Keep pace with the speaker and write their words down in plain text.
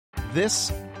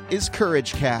This is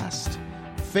Courage Cast.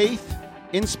 Faith,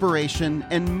 inspiration,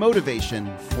 and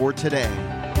motivation for today.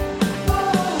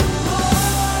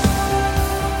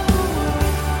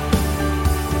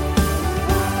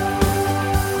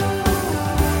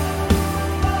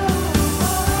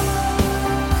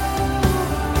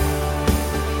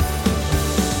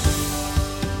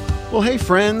 Well, hey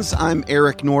friends, I'm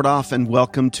Eric Nordoff, and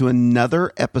welcome to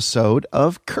another episode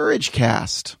of Courage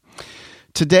Cast.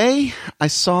 Today, I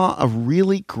saw a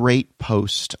really great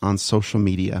post on social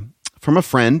media from a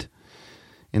friend,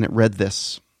 and it read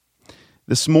this.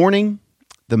 This morning,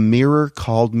 the mirror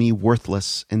called me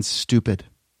worthless and stupid.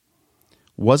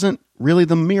 Wasn't really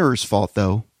the mirror's fault,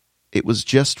 though. It was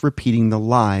just repeating the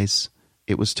lies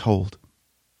it was told.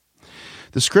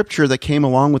 The scripture that came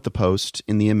along with the post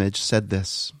in the image said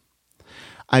this: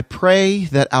 I pray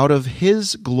that out of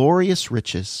his glorious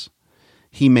riches,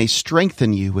 he may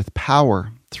strengthen you with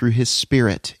power through his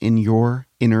Spirit in your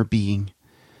inner being,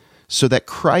 so that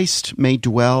Christ may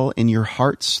dwell in your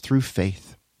hearts through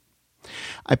faith.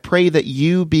 I pray that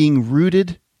you, being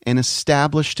rooted and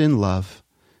established in love,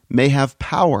 may have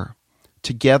power,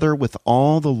 together with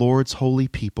all the Lord's holy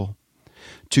people,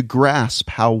 to grasp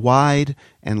how wide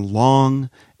and long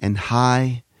and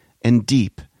high and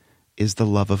deep is the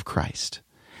love of Christ,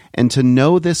 and to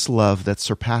know this love that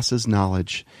surpasses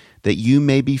knowledge, that you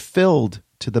may be filled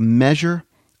to the measure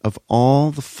of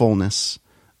all the fullness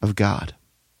of God.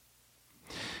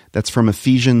 That's from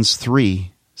Ephesians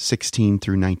 3:16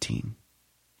 through 19.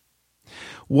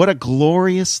 What a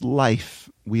glorious life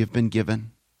we have been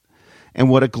given,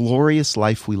 and what a glorious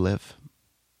life we live.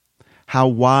 How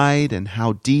wide and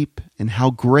how deep and how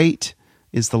great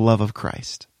is the love of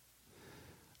Christ.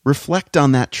 Reflect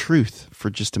on that truth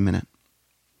for just a minute.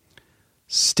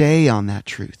 Stay on that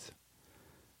truth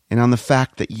and on the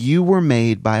fact that you were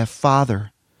made by a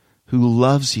Father who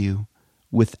loves you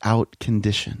without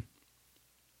condition.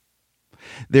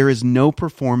 There is no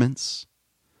performance,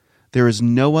 there is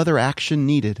no other action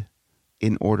needed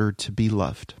in order to be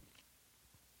loved.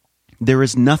 There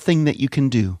is nothing that you can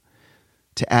do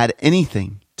to add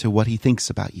anything to what he thinks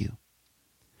about you.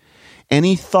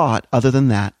 Any thought other than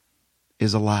that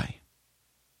is a lie.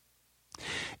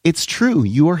 It's true,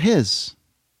 you are his.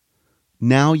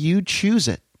 Now you choose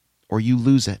it or you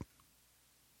lose it.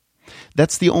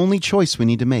 That's the only choice we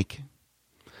need to make.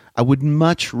 I would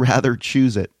much rather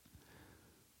choose it.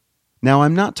 Now,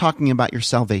 I'm not talking about your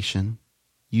salvation.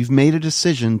 You've made a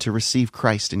decision to receive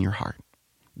Christ in your heart.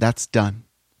 That's done.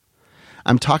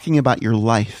 I'm talking about your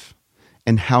life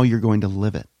and how you're going to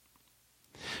live it.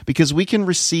 Because we can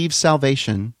receive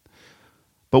salvation,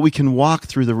 but we can walk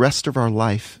through the rest of our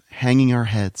life hanging our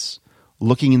heads,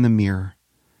 looking in the mirror,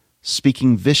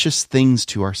 speaking vicious things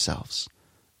to ourselves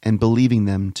and believing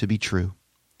them to be true.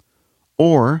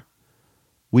 Or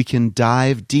we can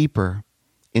dive deeper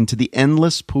into the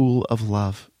endless pool of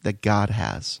love that God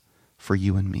has for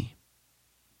you and me.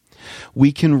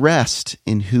 We can rest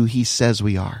in who he says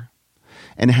we are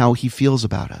and how he feels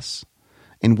about us,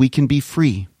 and we can be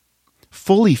free,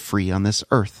 fully free on this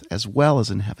earth as well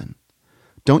as in heaven.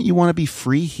 Don't you want to be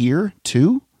free here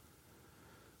too?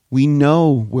 We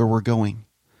know where we're going.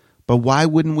 But why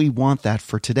wouldn't we want that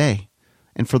for today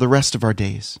and for the rest of our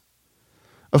days?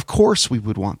 Of course we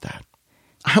would want that.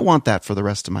 I want that for the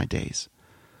rest of my days.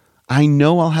 I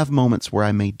know I'll have moments where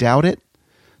I may doubt it,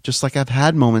 just like I've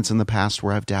had moments in the past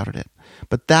where I've doubted it.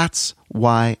 But that's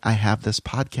why I have this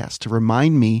podcast, to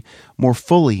remind me more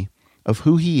fully of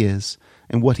who he is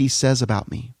and what he says about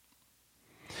me.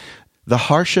 The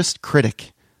harshest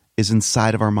critic is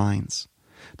inside of our minds.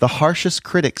 The harshest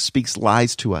critic speaks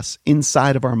lies to us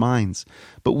inside of our minds,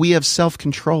 but we have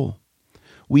self-control.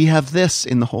 We have this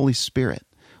in the Holy Spirit.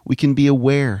 We can be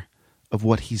aware of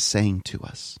what he's saying to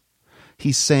us.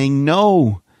 He's saying,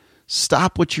 no,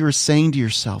 stop what you're saying to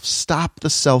yourself. Stop the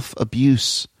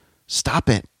self-abuse. Stop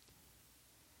it.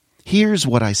 Here's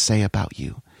what I say about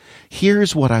you.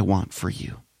 Here's what I want for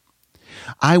you.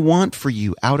 I want for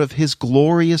you out of his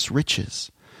glorious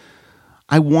riches.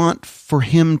 I want for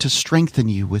him to strengthen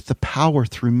you with the power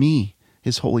through me,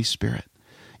 his Holy Spirit,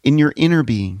 in your inner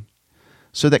being,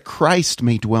 so that Christ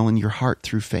may dwell in your heart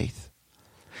through faith.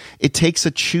 It takes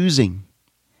a choosing.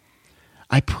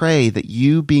 I pray that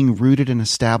you, being rooted and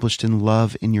established in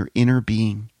love in your inner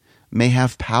being, may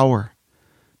have power,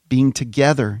 being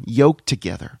together, yoked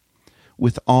together,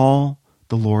 with all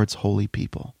the Lord's holy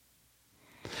people.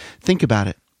 Think about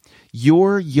it.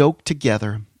 You're yoked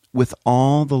together with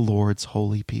all the Lord's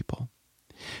holy people.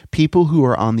 People who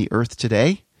are on the earth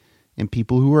today and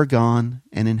people who are gone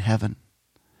and in heaven.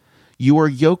 You are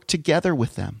yoked together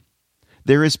with them.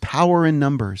 There is power in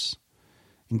numbers.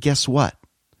 And guess what?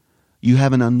 You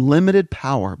have an unlimited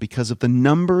power because of the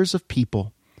numbers of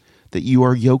people that you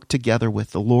are yoked together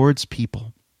with, the Lord's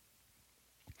people.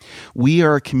 We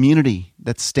are a community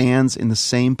that stands in the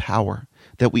same power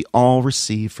that we all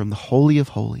receive from the Holy of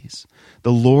Holies,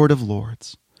 the Lord of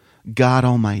Lords, God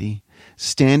Almighty,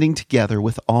 standing together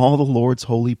with all the Lord's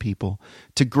holy people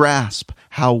to grasp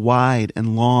how wide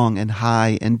and long and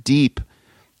high and deep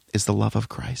is the love of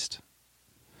Christ.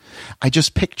 I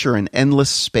just picture an endless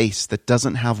space that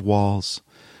doesn't have walls,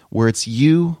 where it's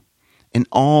you and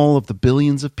all of the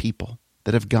billions of people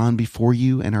that have gone before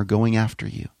you and are going after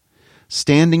you,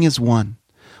 standing as one,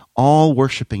 all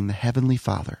worshiping the Heavenly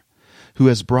Father, who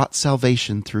has brought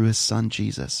salvation through his Son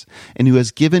Jesus, and who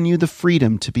has given you the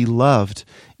freedom to be loved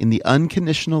in the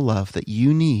unconditional love that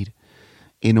you need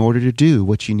in order to do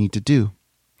what you need to do,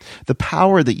 the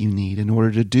power that you need in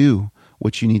order to do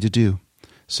what you need to do,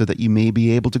 so that you may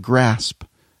be able to grasp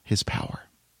his power.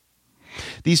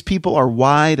 These people are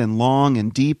wide and long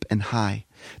and deep and high.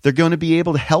 They're going to be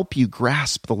able to help you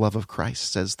grasp the love of Christ,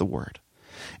 says the Word,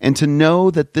 and to know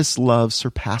that this love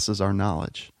surpasses our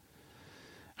knowledge.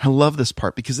 I love this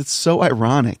part because it's so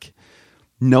ironic.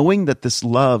 Knowing that this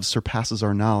love surpasses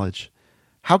our knowledge,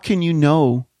 how can you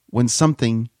know when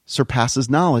something surpasses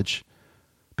knowledge?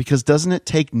 Because doesn't it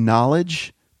take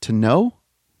knowledge to know?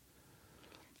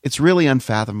 It's really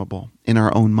unfathomable in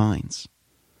our own minds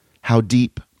how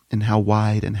deep and how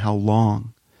wide and how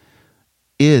long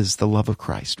is the love of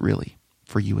Christ really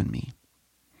for you and me.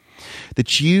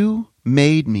 That you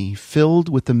made me filled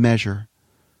with the measure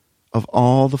of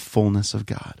all the fullness of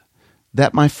God.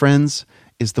 That, my friends,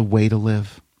 is the way to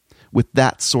live, with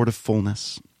that sort of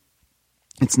fullness.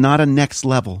 It's not a next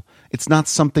level. It's not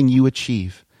something you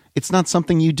achieve. It's not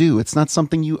something you do. It's not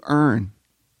something you earn.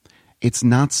 It's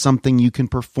not something you can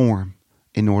perform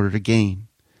in order to gain.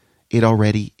 It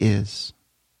already is.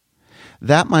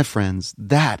 That, my friends,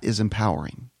 that is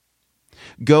empowering.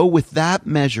 Go with that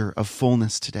measure of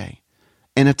fullness today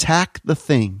and attack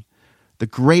the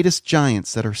greatest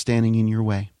giants that are standing in your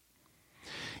way.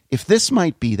 If this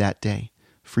might be that day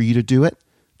for you to do it,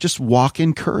 just walk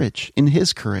in courage, in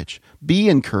his courage. Be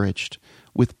encouraged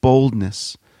with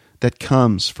boldness that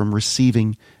comes from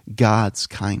receiving God's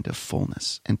kind of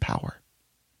fullness and power.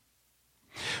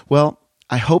 Well,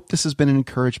 I hope this has been an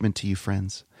encouragement to you,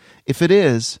 friends. If it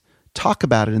is, talk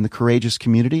about it in the Courageous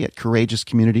Community at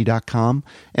courageouscommunity.com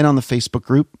and on the Facebook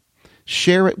group.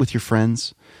 Share it with your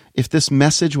friends. If this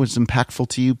message was impactful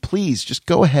to you, please just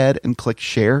go ahead and click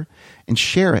share and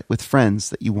share it with friends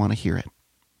that you want to hear it.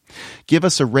 Give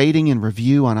us a rating and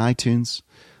review on iTunes.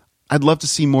 I'd love to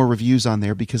see more reviews on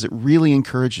there because it really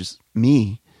encourages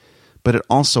me, but it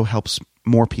also helps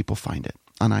more people find it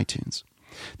on iTunes.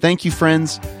 Thank you,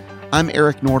 friends. I'm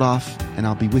Eric Nordoff, and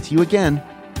I'll be with you again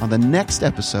on the next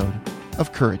episode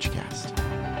of CourageCast.